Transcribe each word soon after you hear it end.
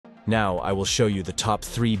Now, I will show you the top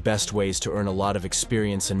 3 best ways to earn a lot of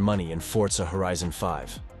experience and money in Forza Horizon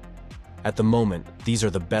 5. At the moment, these are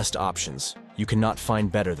the best options. You cannot find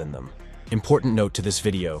better than them. Important note to this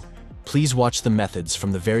video: please watch the methods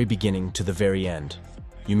from the very beginning to the very end.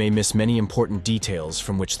 You may miss many important details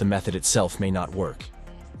from which the method itself may not work.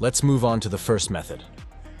 Let's move on to the first method.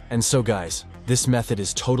 And so guys, this method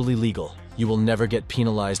is totally legal. You will never get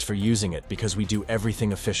penalized for using it because we do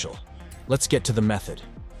everything official. Let's get to the method.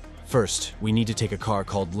 First, we need to take a car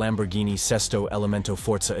called Lamborghini Sesto Elemento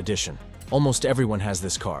Forza Edition. Almost everyone has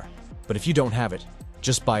this car, but if you don't have it,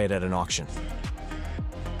 just buy it at an auction.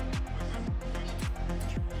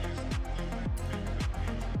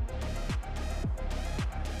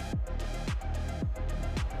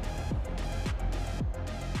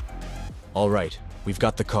 Alright, we've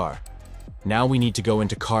got the car. Now we need to go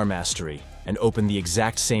into Car Mastery and open the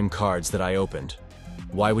exact same cards that I opened.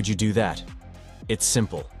 Why would you do that? It's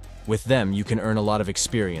simple. With them, you can earn a lot of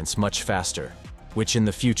experience much faster, which in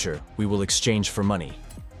the future, we will exchange for money.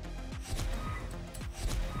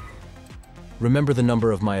 Remember the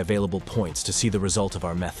number of my available points to see the result of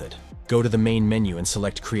our method. Go to the main menu and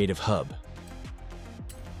select Creative Hub.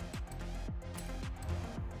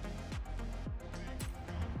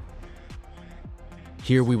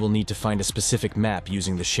 Here we will need to find a specific map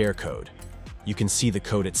using the share code. You can see the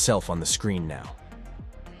code itself on the screen now.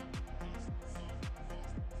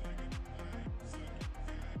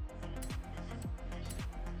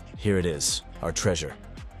 Here it is, our treasure.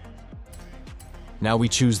 Now we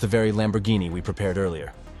choose the very Lamborghini we prepared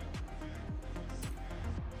earlier.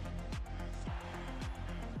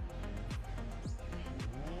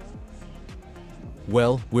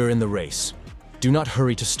 Well, we're in the race. Do not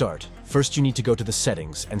hurry to start. First you need to go to the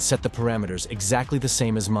settings and set the parameters exactly the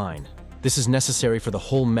same as mine. This is necessary for the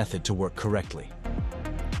whole method to work correctly.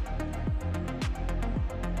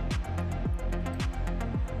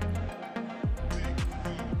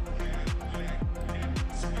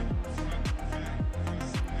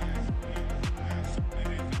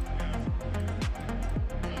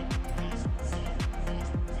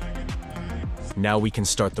 Now we can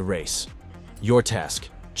start the race. Your task: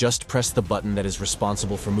 just press the button that is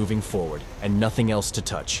responsible for moving forward, and nothing else to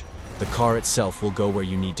touch. The car itself will go where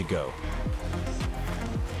you need to go.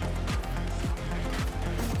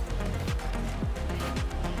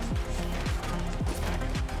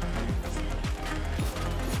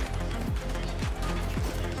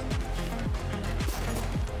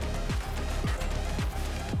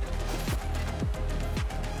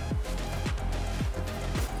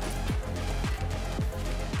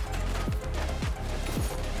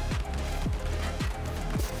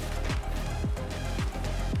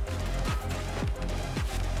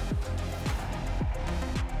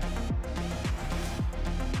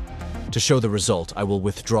 To show the result, I will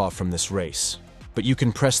withdraw from this race. But you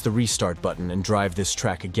can press the restart button and drive this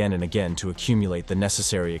track again and again to accumulate the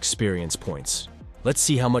necessary experience points. Let's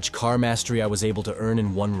see how much car mastery I was able to earn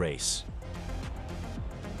in one race.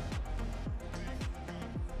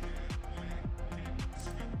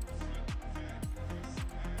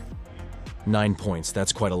 "9 points,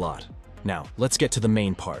 that's quite a lot. Now, let's get to the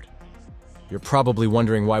main part. You're probably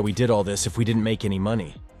wondering why we did all this if we didn't make any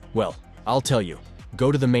money. Well, I'll tell you. Go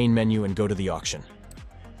to the main menu and go to the auction.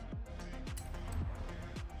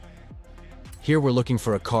 Here we're looking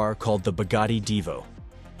for a car called the Bugatti Divo.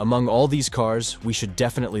 Among all these cars, we should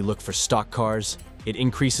definitely look for stock cars. It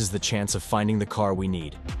increases the chance of finding the car we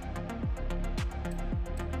need.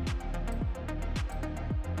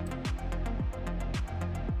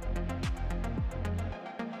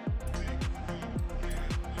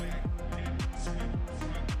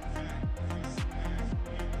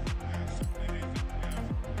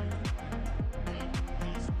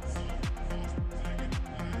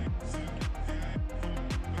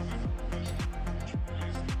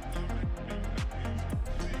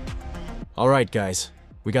 Alright guys,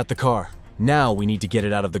 we got the car. Now we need to get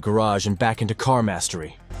it out of the garage and back into Car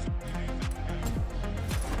Mastery.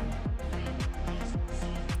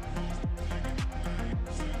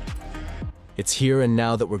 It's here and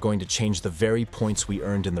now that we're going to change the very points we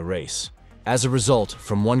earned in the race. As a result,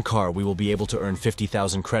 from one car we will be able to earn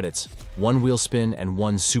 50,000 credits, 1 wheel spin and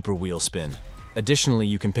 1 super wheel spin. Additionally,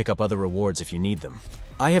 you can pick up other rewards if you need them.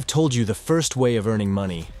 I have told you the first way of earning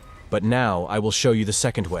money, but now I will show you the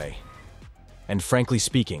second way. And frankly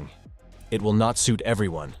speaking, it will not suit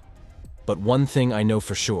everyone. But one thing I know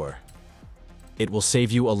for sure: it will save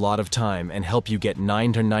you a lot of time and help you get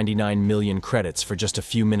 999 million credits for just a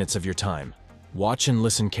few minutes of your time. Watch and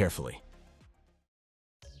listen carefully.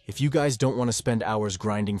 If you guys don't want to spend hours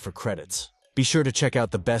grinding for credits, Be sure to check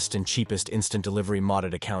out the best and cheapest instant delivery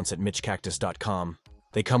modded accounts at mitchcactus.com.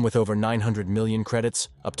 They come with over 900 million credits,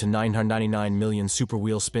 up to 999 million super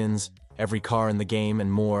wheel spins, every car in the game,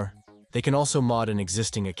 and more. They can also mod an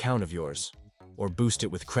existing account of yours, or boost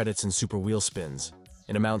it with credits and super wheel spins,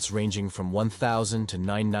 in amounts ranging from 1,000 to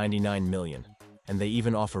 999 million. And they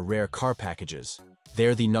even offer rare car packages.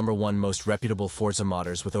 They're the #1 most reputable Forza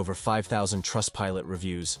modders with over 5,000 Trustpilot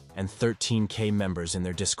reviews and 13K members in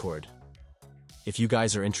their Discord. If you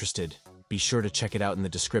guys are interested, be sure to check it out in the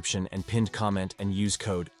description and pinned comment and use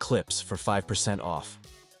code CLIPS for 5% off.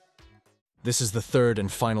 This is the third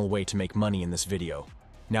and final way to make money in this video.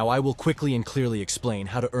 Now I will quickly and clearly explain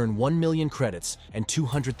how to earn 1 million credits and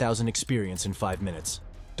 200,000 experience in 5 minutes.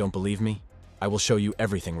 Don't believe me? I will show you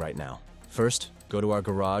everything right now. First, go to our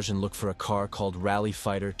garage and look for a car called Rally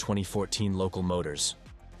Fighter 2014 Local Motors.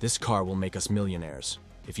 This car will make us millionaires.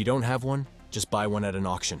 If you don't have one, just buy one at an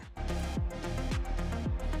auction.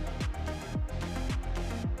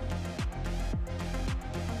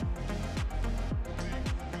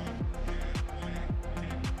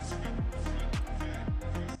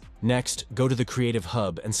 Next, go to the Creative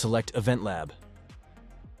Hub and select Event Lab.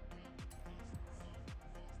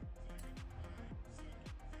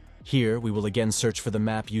 Here, we will again search for the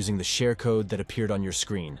map using the share code that appeared on your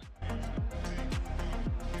screen.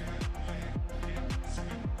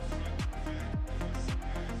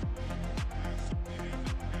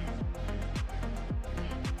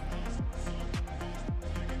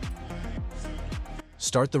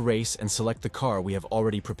 Start the race and select the car we have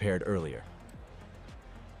already prepared earlier.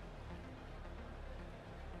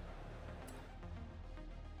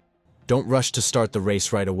 Don't rush to start the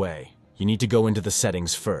race right away. You need to go into the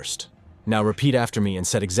settings first. Now repeat after me and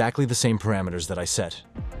set exactly the same parameters that I set.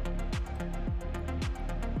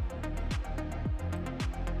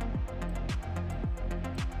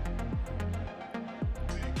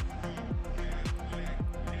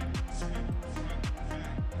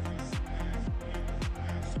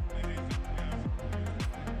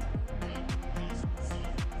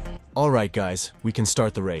 Alright guys, we can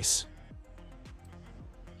start the race.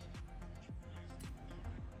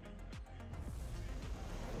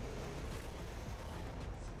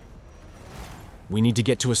 We need to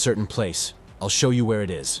get to a certain place. I'll show you where it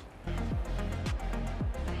is.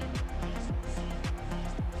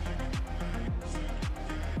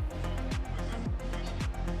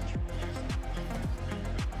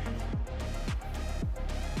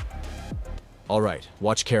 Alright,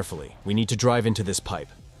 watch carefully. We need to drive into this pipe,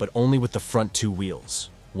 but only with the front 2 wheels.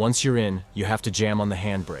 Once you're in, you have to jam on the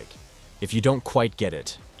handbrake. If you don't quite get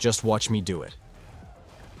it, just watch me do it.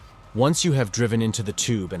 Once you have driven into the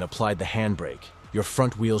tube and applied the handbrake, your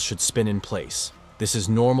front wheels should spin in place. This is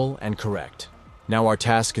normal and correct. Now our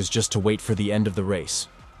task is just to wait for the end of the race.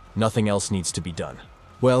 Nothing else needs to be done.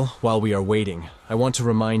 Well, while we are waiting, I want to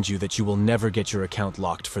remind you that you will never get your account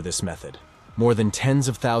locked for this method. More than tens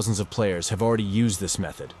of thousands of players have already used this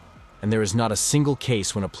method, and there is not a single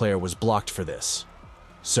case when a player was blocked for this.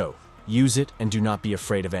 So, use it and do not be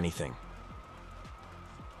afraid of anything.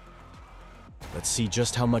 Let's see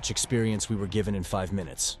just how much experience we were given in 5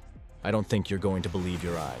 minutes. I don't think you're going to believe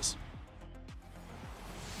your eyes.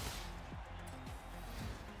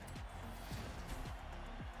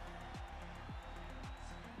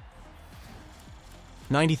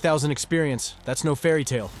 $90,000 experience. That's no fairy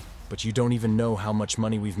tale. But you don't even know how much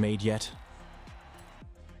money we've made yet?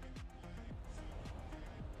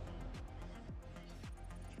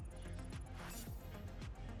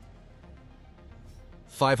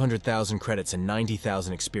 $500,000 credits and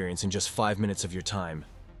 90,000 experience in just 5 minutes of your time.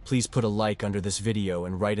 Please put a like under this video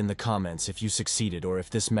and write in the comments if you succeeded or if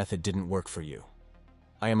this method didn't work for you.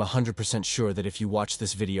 I am 100% sure that if you watch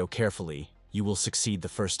this video carefully, you will succeed the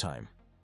first time.